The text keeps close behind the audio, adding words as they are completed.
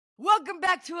Welcome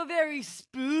back to a very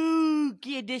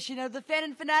spooky edition of the Fan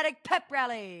and Fanatic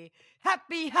PepRally.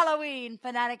 Happy Halloween,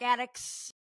 Fanatic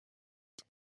addicts.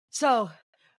 So,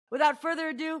 without further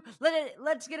ado,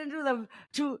 let's get into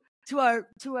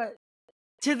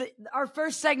our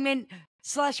first segment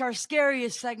 / our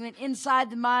scariest segment, Inside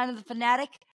the Mind of the Fanatic.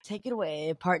 Take it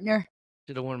away, partner.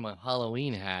 Should have worn my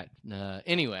Halloween hat.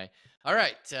 Anyway, all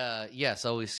right. Yes,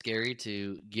 always scary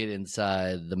to get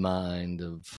inside the mind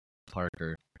of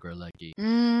Parker Grolecki.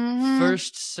 Mm-hmm.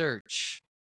 First search: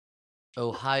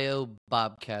 Ohio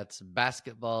Bobcats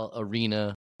basketball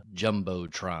arena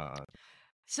jumbotron.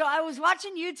 So I was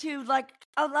watching YouTube like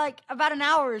about an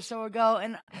hour or so ago,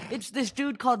 and it's this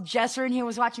dude called Jesser, and he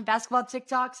was watching basketball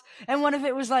TikToks, and one of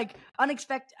it was like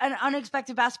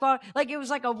unexpected basketball, like it was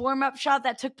like a warm up shot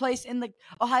that took place in the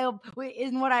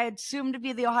in what I assumed to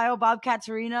be the Ohio Bobcats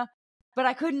arena, but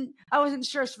I wasn't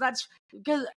sure, so that's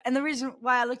because, and the reason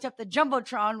why I looked up the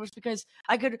jumbotron was because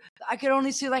I could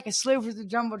only see like a sliver of the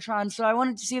jumbotron, so I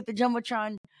wanted to see if the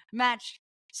jumbotron matched.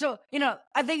 So,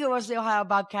 I think it was the Ohio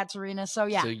Bobcats arena, so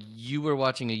yeah. So you were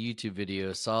watching a YouTube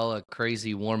video, saw a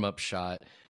crazy warm-up shot,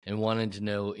 and wanted to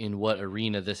know in what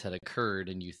arena this had occurred,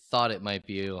 and you thought it might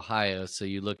be Ohio, so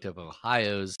you looked up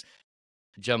Ohio's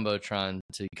jumbotron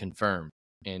to confirm.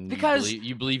 And because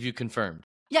you believe you confirmed.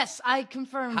 Yes, I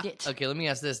confirmed it. Okay, let me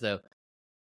ask this, though.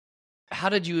 How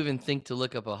did you even think to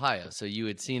look up Ohio? So you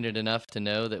had seen it enough to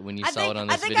know that when you saw it on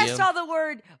this video? I saw the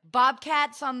word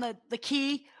Bobcats on the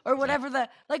key or whatever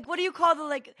what do you call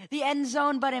the end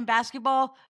zone, but in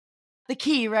basketball? The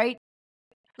key, right?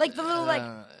 Like the little it's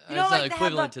not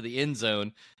equivalent to the end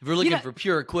zone. If we're looking for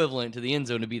pure equivalent to the end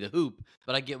zone, it'd be the hoop.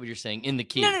 But I get what you're saying. In the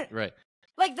key, right?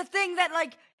 Like the thing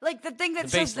that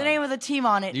says the name of the team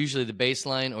on it. Usually the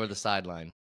baseline or the sideline.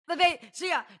 The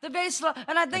baseline,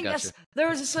 and I think there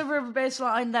was a sliver of a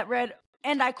baseline that read,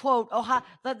 and I quote, Ohio,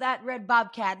 that read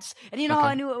Bobcats. And you know how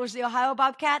I knew it was the Ohio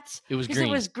Bobcats? It was green.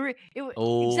 It was green.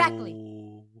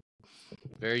 Exactly.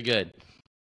 Very good.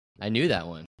 I knew that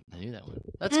one.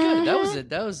 That's good.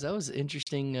 That was an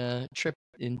interesting trip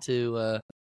into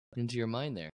your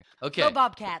mind there. Okay. Go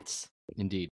Bobcats.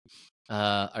 Indeed.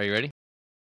 Are you ready?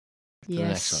 Yes. For the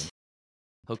next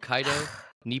one. Hokkaido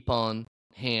Nippon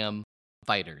Ham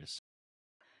Fighters.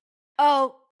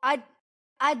 Oh, I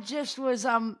just was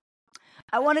I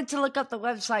wanted to look up the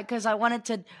website because I wanted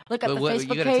to look up the Facebook page.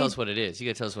 You gotta tell us what it is.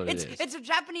 It's a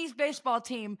Japanese baseball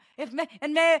team.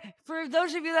 For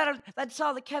those of you that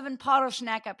saw the Kevin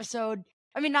Pottersnack episode,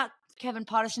 I mean not Kevin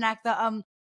Pottersnack, the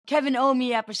Kevin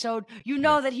Omi episode, you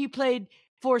know that he played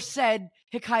for said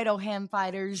Hokkaido Ham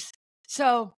Fighters.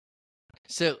 So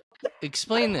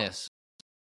explain this.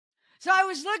 So I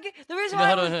was looking. The reason why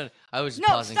hold on. I was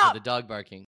pausing for the dog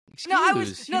barking.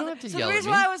 Excuse. You don't have to yell at me. The reason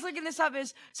why I was looking this up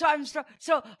is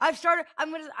I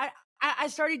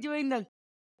started doing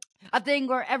a thing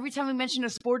where every time we mention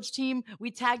a sports team, we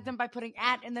tag them by putting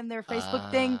 @ and then their Facebook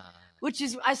thing, which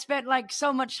is I spent like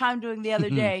so much time doing the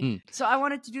other day. So I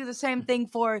wanted to do the same thing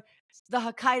for the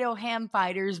Hokkaido Ham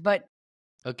Fighters, but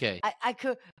okay, I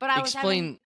could, but I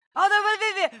explain.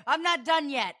 I'm not done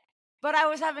yet. But I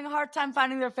was having a hard time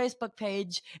finding their Facebook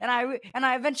page, and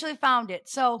I eventually found it.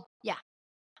 So yeah,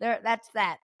 that's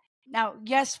that. Now,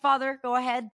 yes, Father, go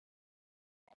ahead.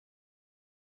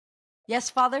 Yes,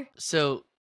 Father. So,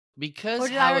 because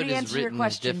how it is written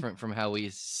is different from how we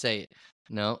say it.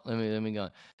 No, let me go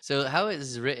on. So, how it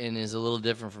is written is a little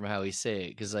different from how we say it.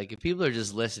 Because, if people are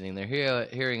just listening, they're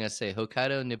hearing us say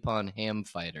Hokkaido Nippon Ham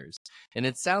Fighters, and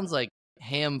it sounds like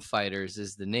Ham Fighters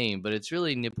is the name, but it's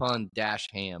really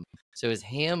Nippon-Ham. So is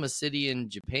Ham a city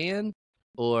in Japan,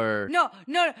 or no?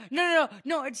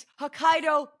 It's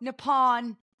Hokkaido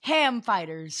Nippon Ham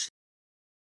Fighters.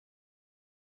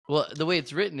 Well, the way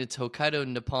it's written, it's Hokkaido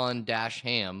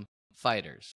Nippon-Ham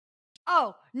Fighters.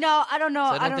 Oh no, I don't know.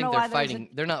 So I don't think they're fighting.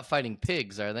 They're not fighting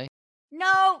pigs, are they?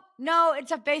 No,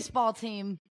 it's a baseball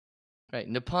team. Right,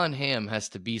 Nippon Ham has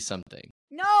to be something.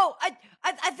 No,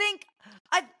 I think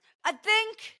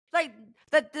like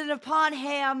that the Nippon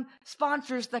Ham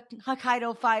sponsors the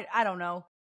Hokkaido fight. I don't know.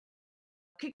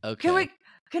 Okay.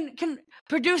 Can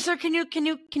producer? Can you? I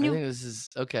think this is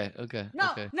okay.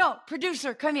 No,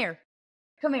 producer, come here.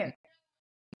 No,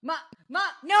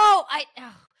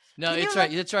 No, it's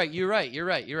right. That's right. You're right.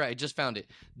 I just found it.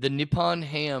 The Nippon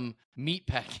Ham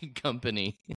Meatpacking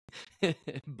Company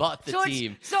bought the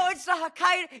team. So it's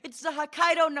the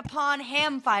Hokkaido Nippon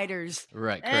Ham Fighters.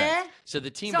 Right, correct. So the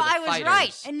team. So of the I was fighters,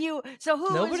 right, and you. So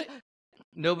who?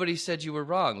 Nobody said you were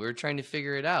wrong. We were trying to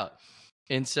figure it out,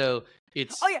 and so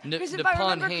it's because if Nippon I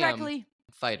remember Ham correctly,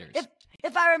 Fighters.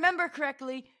 If I remember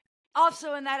correctly,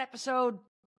 also in that episode,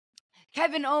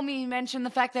 Kevin Omi mentioned the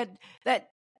fact that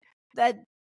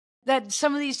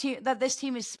some of these that this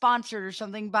team is sponsored or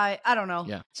something by, I don't know.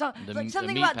 Yeah. Something the about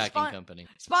meatpacking company.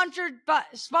 Sponsored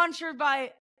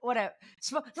by whatever.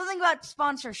 Something about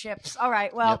sponsorships. All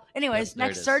right. Well, anyways,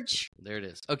 next search. There it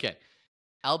is. Okay.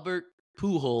 Albert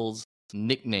Pujols'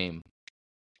 nickname.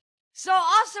 So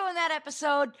also in that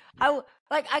episode, we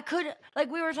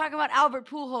were talking about Albert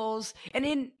Pujols,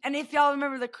 and if y'all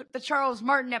remember the Charles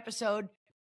Martin episode,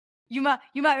 you might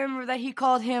remember that he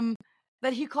called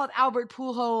Albert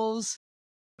Pujols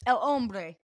El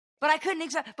Hombre. But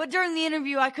but during the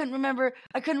interview I couldn't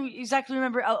exactly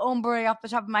remember El Hombre off the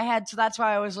top of my head, so that's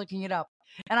why I was looking it up.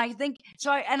 And I think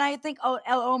El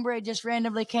Hombre just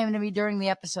randomly came to me during the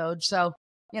episode, so,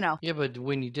 you know. Yeah, but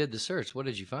when you did the search, what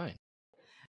did you find?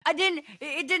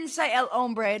 It didn't say El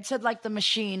Hombre, it said like the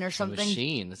machine or something. The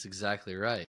machine, that's exactly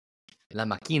right. La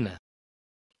máquina.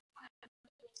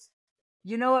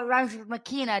 You know what rhymes with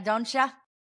máquina, don't ya?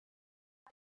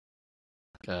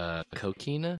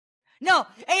 Coquina? No.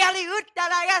 Ella le gusta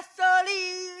la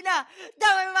gasolina.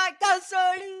 Dame más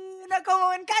gasolina. Como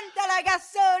me encanta la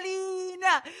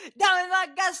gasolina. Dame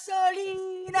más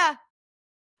gasolina.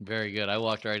 Very good. I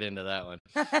walked right into that one.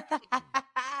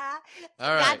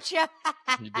 All right. Gotcha.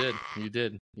 You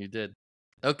did.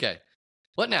 Okay.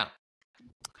 What now?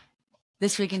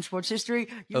 This week in sports history.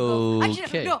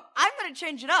 Okay. No, I'm going to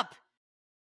change it up.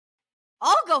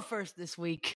 I'll go first this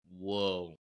week.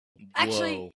 Whoa.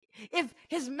 Actually, if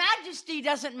His Majesty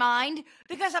doesn't mind,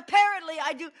 because apparently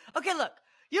I do. Okay, look.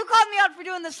 You called me out for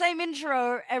doing the same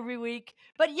intro every week,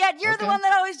 but yet you're the one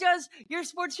that always does your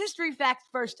sports history facts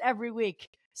first every week.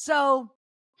 So,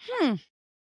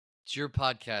 It's your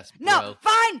podcast, bro. No,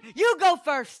 fine. You go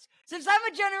first. Since I'm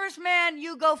a generous man,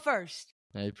 you go first.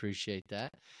 I appreciate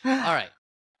that. All right.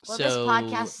 Well, this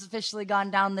podcast has officially gone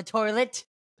down the toilet.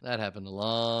 That happened a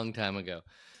long time ago.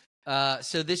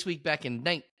 So this week back in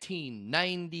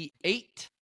 1998,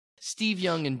 Steve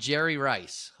Young and Jerry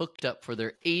Rice hooked up for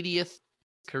their 80th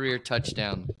career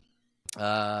touchdown.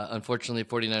 Unfortunately,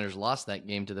 49ers lost that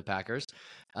game to the Packers.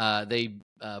 They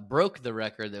broke the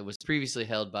record that was previously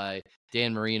held by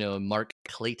Dan Marino and Mark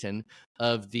Clayton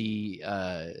of the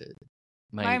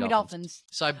Miami Dolphins.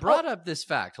 So I brought up this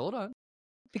fact. Hold on.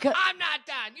 Because I'm not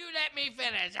done. You let me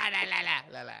finish.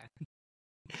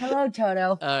 Hello,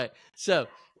 Toto. All right. So.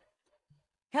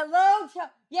 Hello, Toto.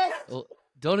 Yes. Well,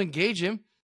 don't engage him.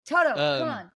 Toto, come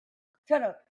on.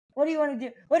 Toto, what do you want to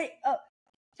do?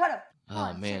 Toto.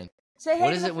 Oh, man. Say hey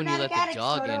what is it when you let addicts, the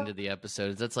dog Toto? into the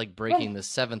episodes? That's like breaking the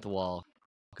seventh wall.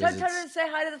 Tell Toto to say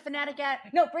hi to the fanatic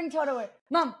addict. No, bring Toto in.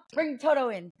 Mom, bring Toto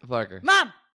in. Parker.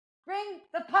 Mom, bring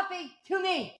the puppy to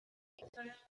me.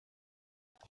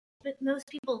 But most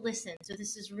people listen, so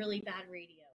this is really bad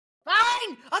radio.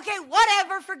 Fine. Okay,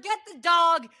 whatever. Forget the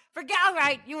dog. All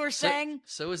right, you were saying.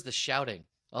 So is the shouting.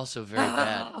 Also very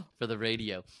bad for the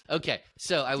radio. Okay,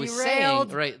 so I was saying,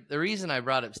 right, the reason I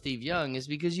brought up Steve Young is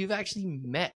because you've actually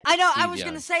met I know, Steve I was Young.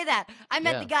 going to say that. I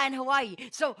met the guy in Hawaii.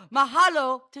 So,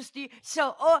 mahalo to Steve.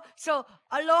 So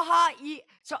aloha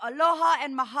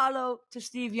and mahalo to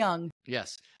Steve Young.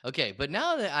 Yes. Okay, but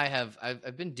now that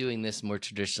I've been doing this more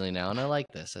traditionally now, and I like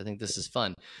this. I think this is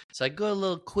fun. So I go a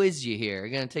little quiz you here.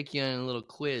 I'm going to take you on a little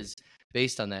quiz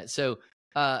based on that. So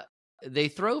they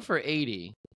throw for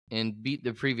 80 and beat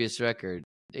the previous record,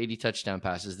 80 touchdown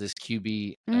passes, this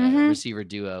QB receiver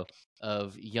duo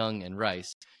of Young and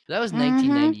Rice. That was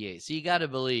 1998. So you got to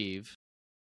believe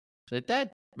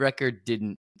that record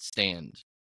didn't stand.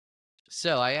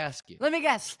 So I ask you. Let me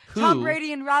guess. Tom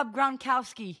Brady and Rob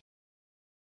Gronkowski.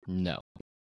 No.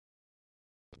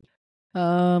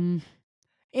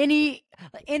 Any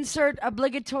insert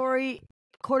obligatory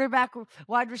quarterback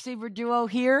wide receiver duo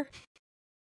here?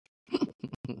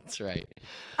 That's right.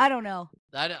 I don't know.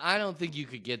 I don't think you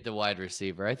could get the wide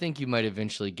receiver. I think you might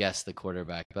eventually guess the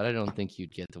quarterback, but I don't think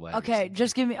you'd get the wide receiver. Okay,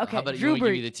 just give me. Okay, how about Drew you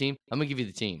give you the team? I'm gonna give you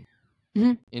the team.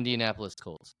 Mm-hmm. Indianapolis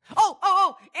Colts.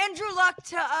 Oh! Andrew Luck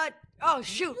to Oh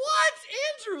shoot! What?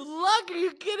 Andrew Luck? Are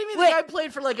you kidding me? Wait. The guy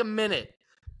played for like a minute.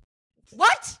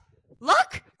 What?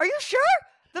 Luck? Are you sure?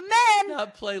 The man did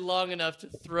not play long enough to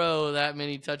throw that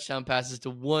many touchdown passes to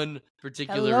one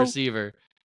particular receiver.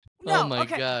 No, oh my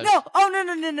god! No! Oh no!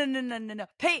 No!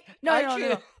 Peyton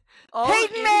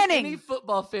Manning. Any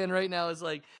football fan right now is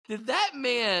like, did that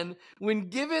man, when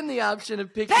given the option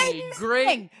of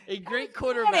picking a great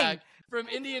quarterback from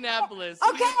Indianapolis,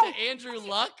 went to Andrew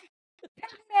Luck?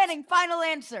 Peyton Manning. Final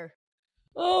answer.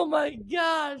 Oh my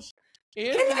gosh,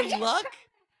 Andrew Luck.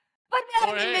 But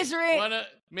misery.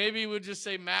 Maybe we'll just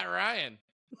say Matt Ryan.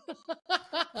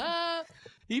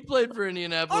 He played for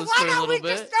Indianapolis why for a don't little we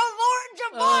bit. just throw Lauren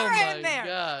Jabara in there?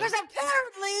 Because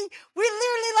apparently we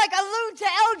literally allude to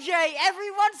LJ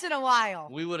every once in a while.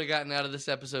 We would have gotten out of this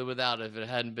episode without it if it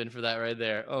hadn't been for that right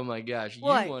there. Oh my gosh.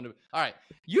 What? All right.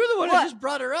 You're the one who just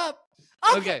brought her up.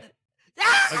 Okay.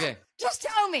 Okay. Just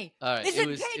tell me. All right. Is it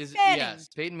Peyton Manning? Yes,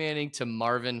 Peyton Manning to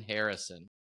Marvin Harrison.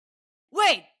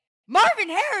 Wait, Marvin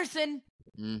Harrison?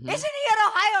 Mm-hmm. Isn't he at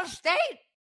Ohio State?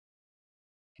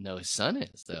 No, his son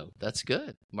is, though. That's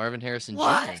good. Marvin Harrison Jr.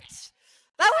 What?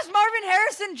 That was Marvin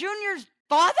Harrison Jr.'s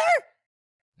father?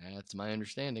 That's my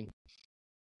understanding.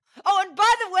 Oh, and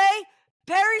by the way,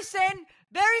 Barry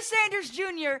Sanders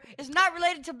Jr. is not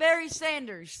related to Barry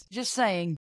Sanders. Just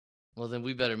saying. Well, then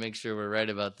we better make sure we're right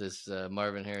about this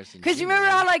Marvin Harrison. Because you remember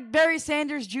how Barry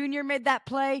Sanders Jr. made that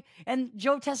play, and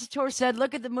Joe Tessitore said,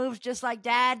 "Look at the moves just like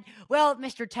Dad." Well,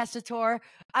 Mr. Tessitore,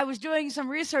 I was doing some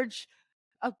research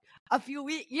a few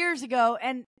years ago,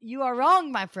 and you are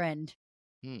wrong, my friend.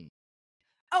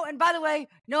 Oh, and by the way,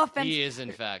 no offense. He is,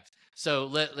 in fact. So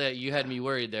you had me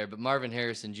worried there, but Marvin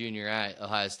Harrison Jr. at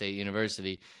Ohio State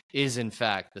University is, in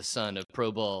fact, the son of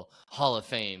Pro Bowl Hall of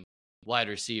Fame wide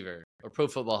receiver, or Pro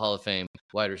Football Hall of Fame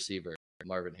wide receiver,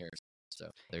 Marvin Harrison.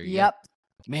 So there you go.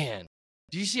 Man,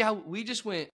 do you see how we just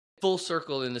went full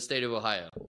circle in the state of Ohio?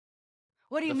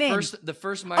 What do you mean? The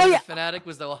first minor fanatic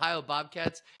was the Ohio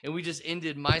Bobcats, and we just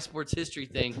ended my sports history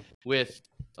thing with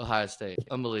Ohio State.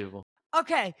 Unbelievable.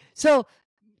 Okay, so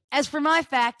as for my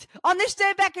fact, on this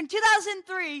day back in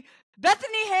 2003,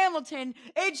 Bethany Hamilton,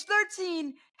 age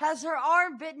 13, has her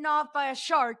arm bitten off by a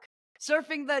shark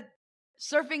surfing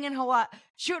in Hawaii,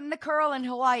 shooting the curl in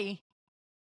Hawaii.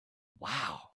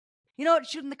 Wow. You know what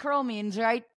shooting the curl means,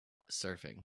 right?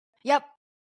 Surfing. Yep.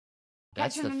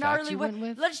 That's the fact you went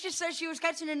with? Let's just say she was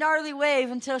catching a gnarly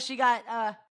wave until she got,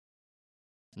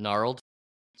 gnarled?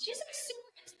 She's like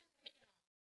super...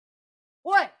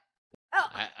 What? Oh,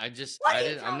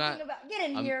 I'm not about? Get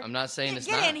in here. I'm not saying it's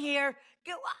not. Get in here.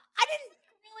 I didn't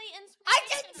really inspire. I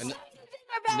didn't say anything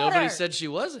about Nobody her. said she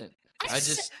wasn't.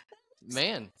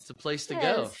 Man, it's a place to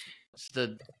go.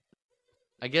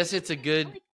 I guess it's a good.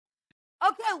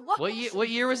 Okay, what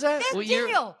year was that? What year?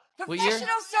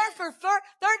 Professional surfer,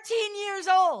 13 years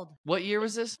old. What year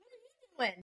was this?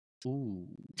 When? Ooh.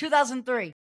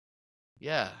 2003.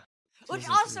 Yeah. Which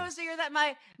also is the year that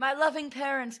my loving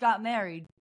parents got married.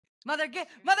 Mother,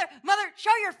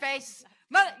 show your face.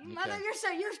 Mother,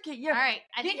 you're all right.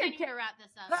 I think I need to wrap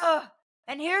this up.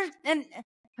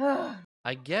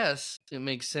 I guess it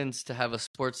makes sense to have a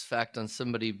sports fact on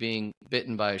somebody being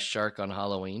bitten by a shark on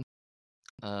Halloween.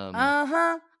 All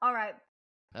right.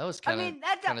 That was kind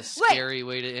of scary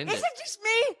way to end it. Is it just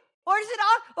me, or is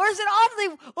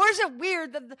it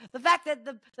weird that the fact that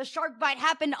the shark bite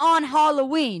happened on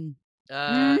Halloween?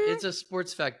 It's a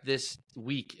sports fact this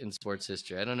week in sports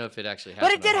history. I don't know if it actually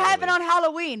happened. But it did happen on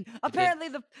Halloween. Apparently,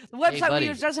 the website we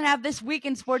use doesn't have this week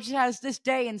in sports. It has this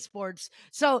day in sports.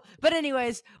 So, but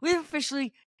anyways, we've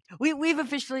officially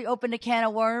opened a can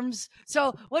of worms.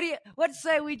 So, what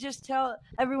say we just tell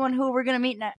everyone who we're gonna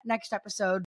meet next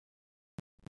episode?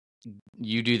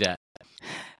 You do that.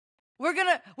 We're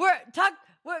coming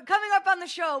up on the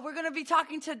show. We're gonna be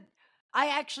talking to. I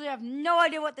actually have no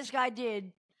idea what this guy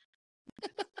did.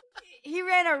 He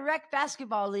ran a rec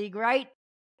basketball league, right?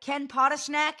 Ken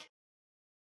Potasnack?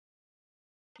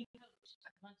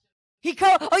 He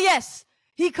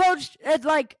coached at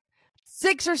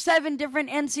 6 or 7 different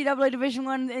NCAA Division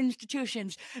I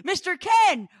institutions. Mr.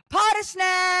 Ken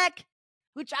Potasnack!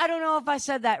 Which I don't know if I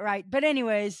said that right. But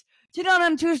anyways, tune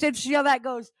on Tuesday to see how that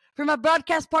goes. For my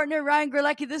broadcast partner, Ryan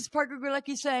Grelecki, this is Parker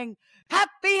Grelecki saying,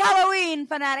 Happy Halloween,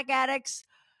 fanatic addicts!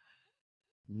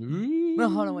 No,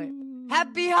 hold on, wait.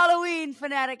 Happy Halloween,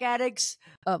 fanatic addicts.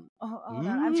 Hold on.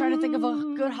 I'm trying to think of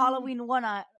a good Halloween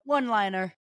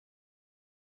one-liner.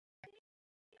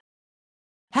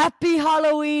 Happy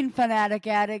Halloween, fanatic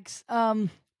addicts.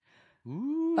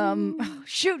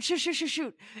 Shoot.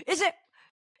 Is it?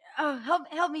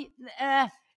 Help me.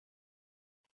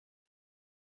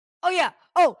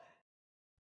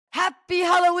 Happy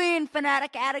Halloween,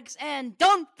 fanatic addicts, and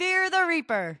don't fear the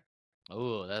Reaper.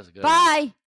 Oh, that's good.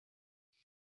 Bye.